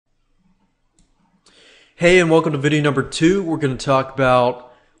Hey, and welcome to video number 2. We're going to talk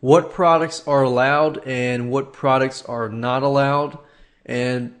about what products are allowed and what products are not allowed.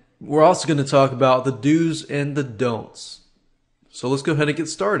 And we're also going to talk about the do's and the don'ts. So let's go ahead and get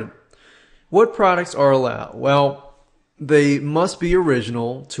started. What products are allowed? Well, they must be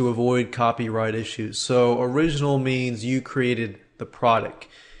original to avoid copyright issues. So original means you created the product.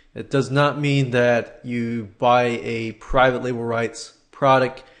 It does not mean that you buy a private label rights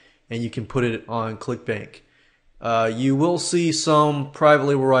product and you can put it on ClickBank. You will see some private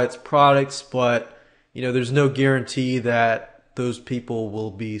label rights products, but there's no guarantee that those people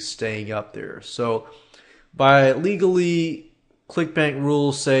will be staying up there. So by legally, ClickBank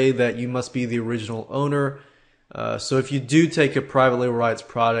rules say that you must be the original owner. So if you do take a private label rights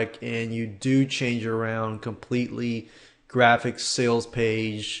product and you do change around completely, graphics, sales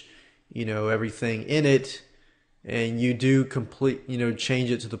page, everything in it, and you do change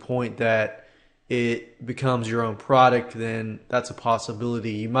it to the point that it becomes your own product, then that's a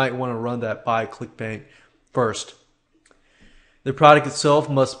possibility. You might want to run that by ClickBank first. The product itself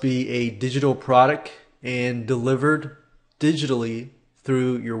must be a digital product and delivered digitally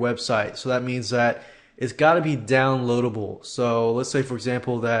through your website. So that means that it's got to be downloadable. So let's say, for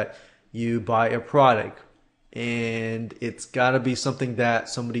example, that you buy a product and it's got to be something that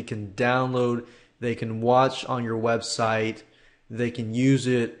somebody can download, they can watch on your website, they can use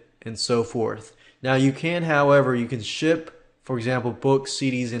it, and so forth. Now you can, however, you can ship, for example, books,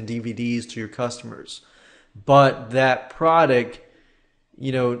 CDs, and DVDs to your customers. But that product,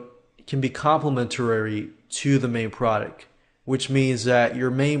 can be complementary to the main product, which means that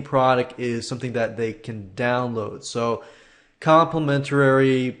your main product is something that they can download. So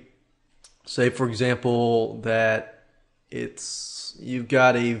complementary, say for example that you've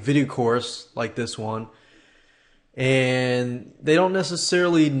got a video course like this one, and they don't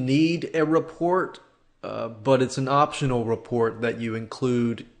necessarily need a report, but it's an optional report that you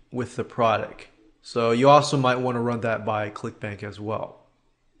include with the product. So you also might want to run that by ClickBank as well.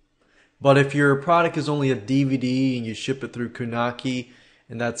 But if your product is only a DVD and you ship it through Kunaki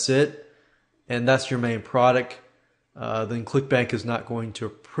and that's it, and that's your main product, then ClickBank is not going to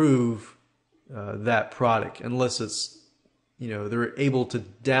approve that product unless it's they're able to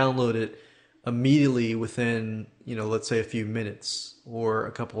download it immediately within, let's say a few minutes or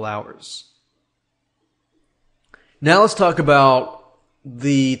a couple hours. Now let's talk about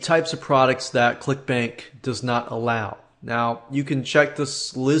the types of products that ClickBank does not allow. Now you can check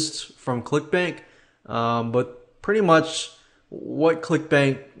this list from ClickBank, but pretty much what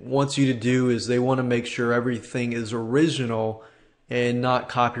ClickBank wants you to do is they want to make sure everything is original and not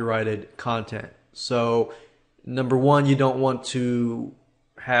copyrighted content. So number one, you don't want to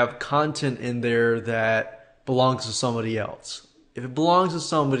have content in there that belongs to somebody else. If it belongs to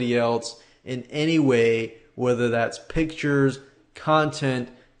somebody else in any way, whether that's pictures, content,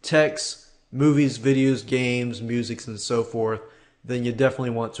 text, movies, videos, games, music, and so forth, then you definitely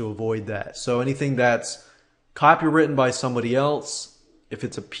want to avoid that. So anything that's copywritten by somebody else, if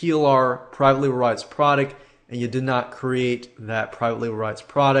it's a PLR, private label rights product, and you did not create that private label rights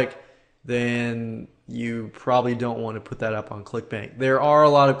product, then you probably don't want to put that up on ClickBank. There are a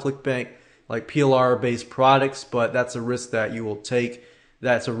lot of ClickBank like PLR based products, but that's a risk that you will take.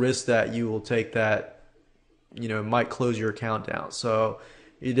 That's a risk that you will take that might close your account down. So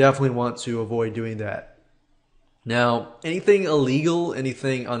you definitely want to avoid doing that. Now, anything illegal,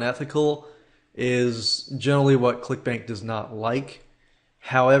 anything unethical is generally what ClickBank does not like.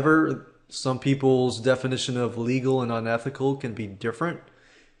 However, some people's definition of legal and unethical can be different.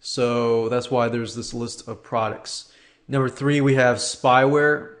 So that's why there's this list of products. Number 3, we have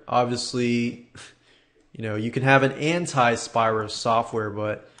spyware. Obviously, you can have an anti-spyware software,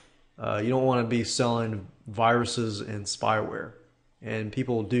 but you don't want to be selling viruses and spyware. And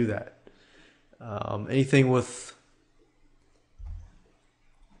people do that. Anything with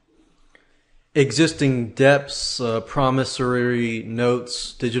existing debts, promissory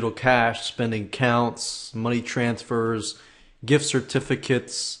notes, digital cash, spending counts, money transfers, gift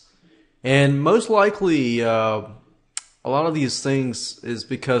certificates, and most likely a lot of these things is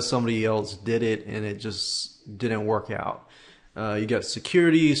because somebody else did it and it just didn't work out. You got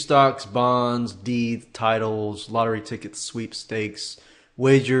securities, stocks, bonds, deeds, titles, lottery tickets, sweepstakes,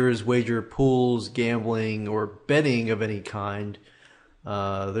 wagers, wager pools, gambling, or betting of any kind.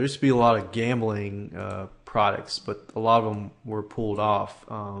 There used to be a lot of gambling products, but a lot of them were pulled off.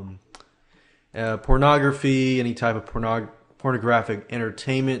 Pornography, any type of pornographic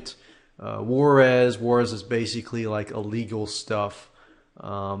entertainment. Juarez is basically like illegal stuff.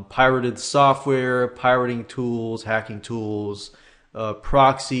 Pirated software, pirating tools, hacking tools,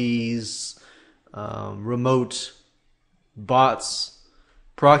 proxies, remote bots.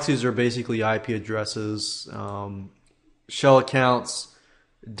 Proxies are basically IP addresses, shell accounts,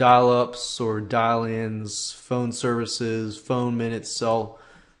 dial-ups or dial-ins, phone services, phone minutes, cell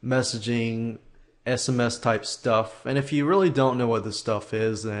messaging, SMS type stuff. And if you really don't know what this stuff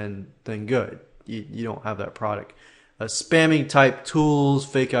is, then good. You don't have that product. Spamming type tools,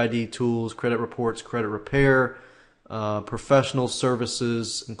 fake ID tools, credit reports, credit repair, professional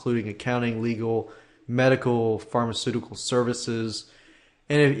services, including accounting, legal, medical, pharmaceutical services.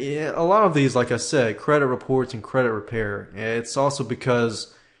 And a lot of these, like I said, credit reports and credit repair. It's also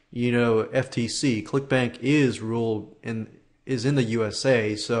because, FTC, ClickBank is in the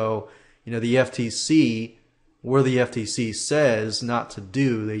USA. So, the FTC, where the FTC says not to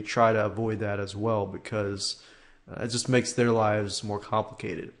do, they try to avoid that as well because it just makes their lives more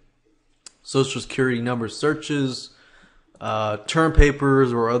complicated. Social Security number searches, term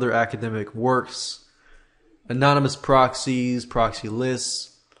papers or other academic works, anonymous proxies, proxy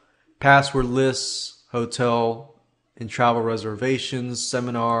lists, password lists, hotel and travel reservations,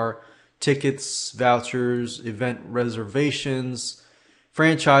 seminar tickets, vouchers, event reservations,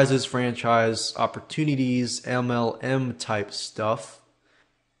 franchises, franchise opportunities, MLM type stuff,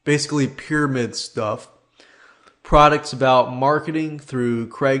 basically pyramid stuff, products about marketing through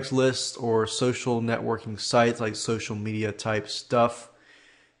Craigslist or social networking sites like social media type stuff,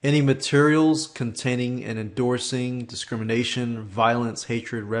 any materials containing and endorsing discrimination, violence,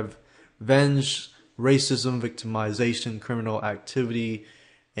 hatred, revenge, racism, victimization, criminal activity,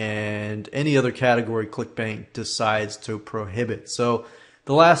 and any other category ClickBank decides to prohibit. So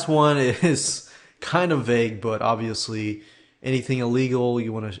the last one is kind of vague, but obviously anything illegal,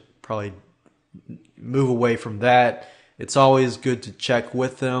 you want to probably move away from that. It's always good to check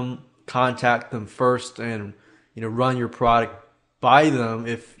with them, contact them first, and run your product by them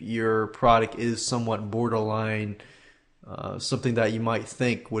if your product is somewhat borderline, something that you might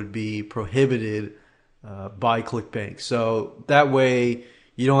think would be prohibited by ClickBank. So that way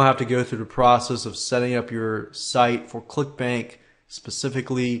you don't have to go through the process of setting up your site for ClickBank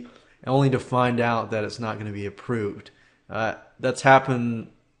specifically, only to find out that it's not going to be approved. That's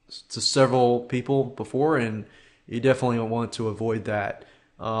happened to several people before, and you definitely want to avoid that.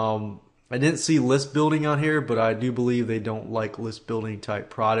 I didn't see list building on here, but I do believe they don't like list building type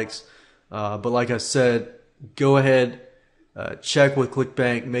products. But like I said, go ahead, check with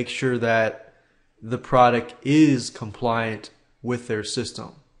ClickBank, make sure that the product is compliant with their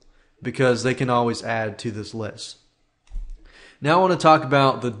system, because they can always add to this list. Now I want to talk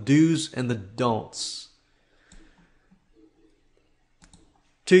about the do's and the don'ts.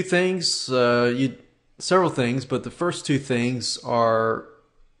 Two things, several things, but the first two things are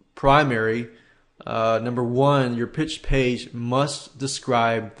primary. Number one, your pitch page must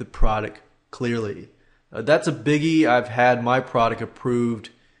describe the product clearly. That's a biggie. I've had my product approved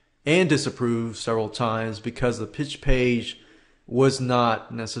and disapproved several times because the pitch page was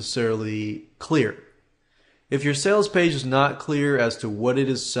not necessarily clear. If your sales page is not clear as to what it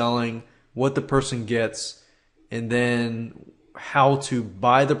is selling, what the person gets, and then how to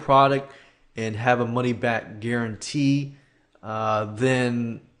buy the product and have a money back guarantee,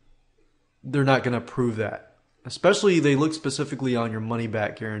 then they're not going to approve that. Especially they look specifically on your money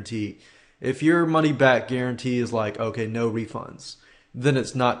back guarantee. If your money back guarantee is like, okay, no refunds, then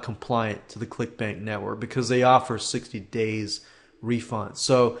it's not compliant to the ClickBank network because they offer 60 days refund.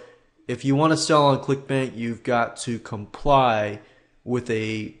 So if you want to sell on ClickBank, you've got to comply with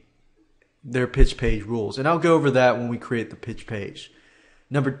their pitch page rules. And I'll go over that when we create the pitch page.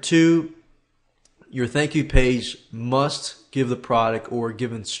 Number two, your thank you page must give the product or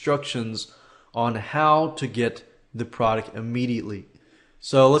give instructions on how to get the product immediately.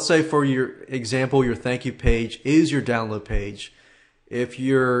 So let's say for your example, your thank you page is your download page. If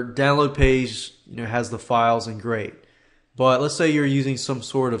your download page has the files, and great. But let's say you're using some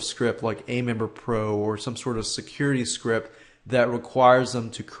sort of script like AMember Pro or some sort of security script that requires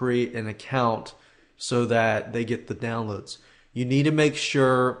them to create an account so that they get the downloads. You need to make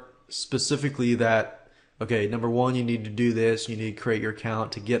sure specifically that, okay, number one, you need to do this. You need to create your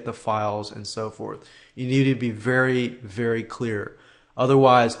account to get the files and so forth. You need to be very, very clear.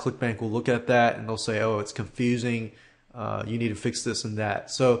 Otherwise, ClickBank will look at that and they'll say, oh, it's confusing. You need to fix this and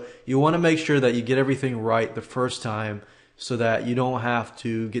that. So you want to make sure that you get everything right the first time so that you don't have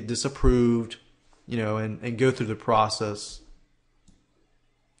to get disapproved, and go through the process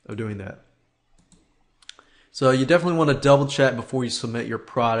of doing that. So you definitely want to double check before you submit your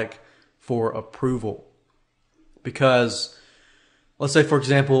product for approval. Because let's say, for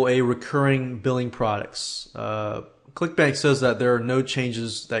example, a recurring billing products, ClickBank says that there are no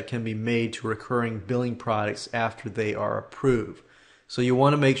changes that can be made to recurring billing products after they are approved. So you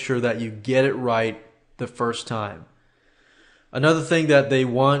want to make sure that you get it right the first time. Another thing that they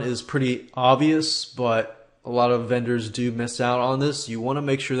want is pretty obvious, but a lot of vendors do miss out on this. You want to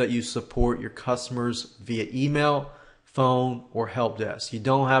make sure that you support your customers via email, phone, or help desk. You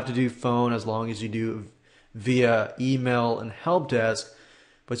don't have to do phone as long as you do via email and help desk,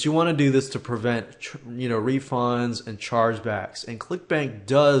 but you want to do this to prevent refunds and chargebacks. And ClickBank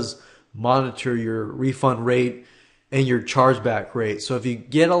does monitor your refund rate and your chargeback rate. So if you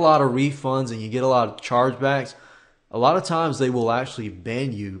get a lot of refunds and you get a lot of chargebacks, a lot of times they will actually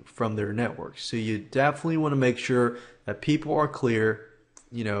ban you from their network. So you definitely want to make sure that people are clear,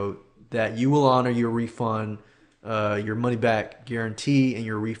 that you will honor your refund, your money back guarantee, and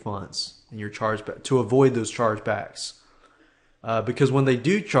your refunds and your chargeback to avoid those chargebacks. Because when they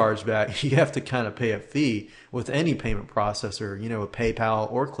do charge back, you have to kind of pay a fee with any payment processor, with PayPal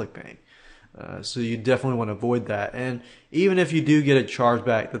or ClickBank. So you definitely want to avoid that. And even if you do get a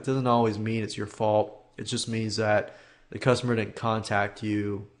chargeback, that doesn't always mean it's your fault. It just means that the customer didn't contact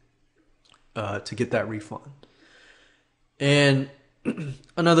you to get that refund. And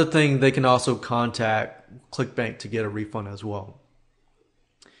another thing, they can also contact ClickBank to get a refund as well.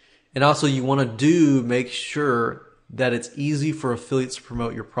 And also you want to make sure that it's easy for affiliates to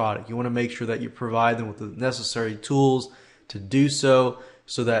promote your product. You want to make sure that you provide them with the necessary tools to do so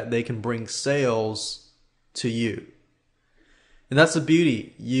that they can bring sales to you. And that's the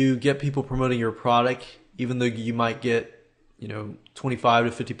beauty. You get people promoting your product, even though you might get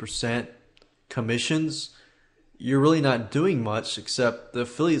 25 to 50% commissions. You're really not doing much except the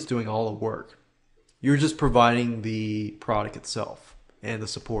affiliate's doing all the work. You're just providing the product itself and the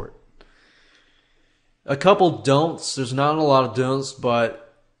support. A couple don'ts. There's not a lot of don'ts,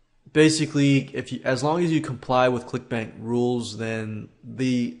 but basically, as long as you comply with ClickBank rules, then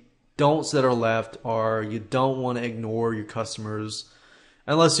the don'ts that are left are you don't want to ignore your customers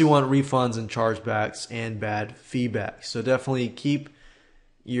unless you want refunds and chargebacks and bad feedback. So definitely keep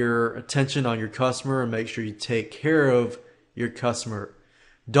your attention on your customer and make sure you take care of your customer.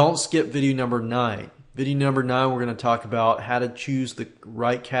 Don't skip video number 9. Video number 9, we're going to talk about how to choose the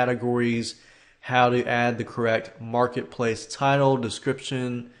right categories, how to add the correct marketplace title,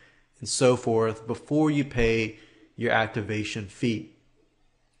 description, and so forth before you pay your activation fee.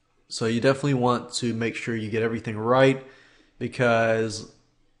 So you definitely want to make sure you get everything right, because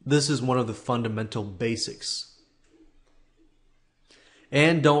this is one of the fundamental basics.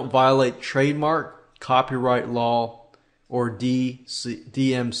 And don't violate trademark, copyright law, or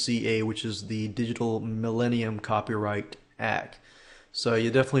DMCA, which is the Digital Millennium Copyright Act. So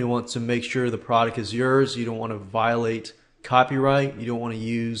you definitely want to make sure the product is yours. You don't want to violate copyright. You don't want to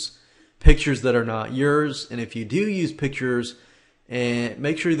use pictures that are not yours. And if you do use pictures, and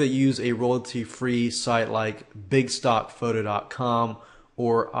make sure that you use a royalty-free site like bigstockphoto.com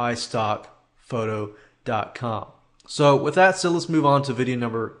or iStockPhoto.com. So with that said, let's move on to video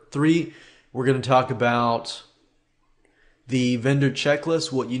number 3. We're going to talk about the vendor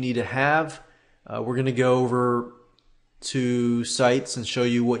checklist, what you need to have. We're going to go over to sites and show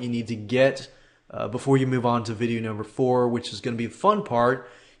you what you need to get before you move on to video number 4, which is going to be a fun part.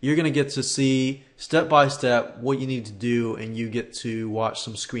 You're going to get to see step by step what you need to do, and you get to watch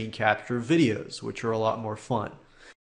some screen capture videos, which are a lot more fun.